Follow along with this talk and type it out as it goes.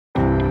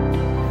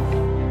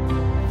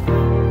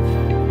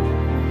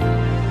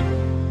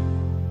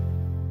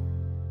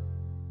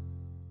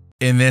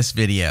In this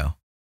video,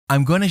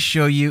 I'm going to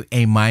show you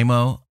a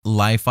MIMO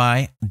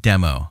LiFi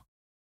demo.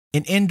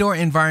 In indoor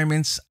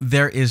environments,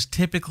 there is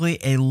typically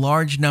a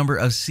large number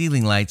of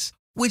ceiling lights,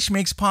 which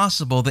makes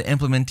possible the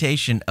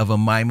implementation of a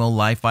MIMO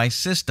LiFi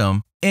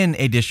system in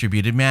a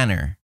distributed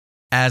manner.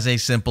 As a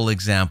simple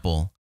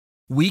example,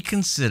 we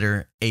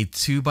consider a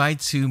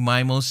 2x2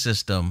 MIMO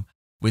system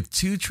with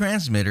 2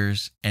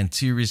 transmitters and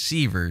 2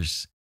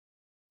 receivers.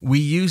 We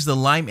use the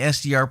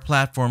LimeSDR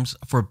platforms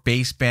for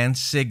baseband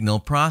signal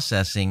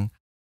processing,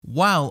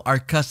 while our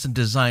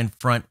custom-designed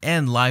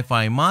front-end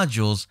LiFi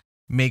modules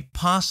make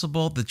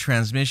possible the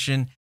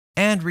transmission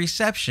and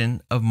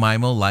reception of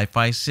MIMO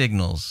LiFi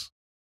signals.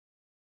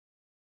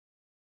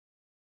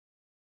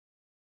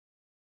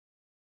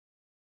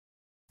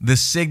 The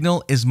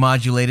signal is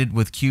modulated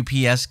with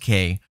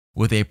QPSK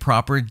with a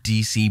proper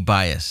DC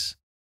bias.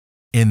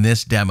 In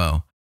this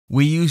demo,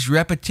 we use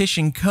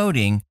repetition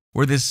coding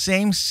where the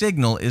same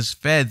signal is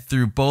fed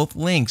through both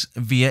links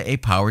via a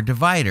power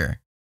divider.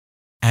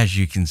 As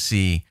you can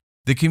see,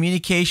 the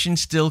communication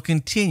still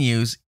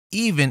continues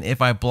even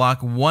if I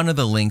block one of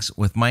the links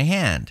with my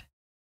hand.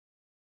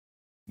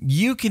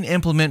 You can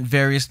implement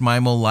various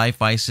MIMO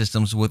LiFi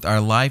systems with our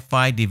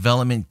LiFi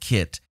development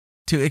kit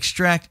to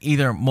extract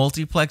either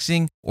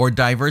multiplexing or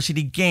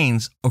diversity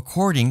gains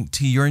according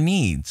to your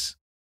needs.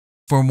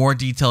 For more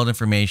detailed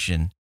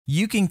information,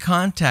 you can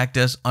contact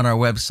us on our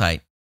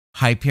website,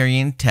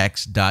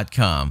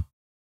 hyperiontechs.com,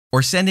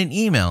 or send an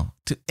email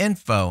to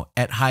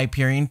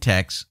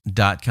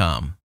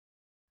info@hyperiontechs.com.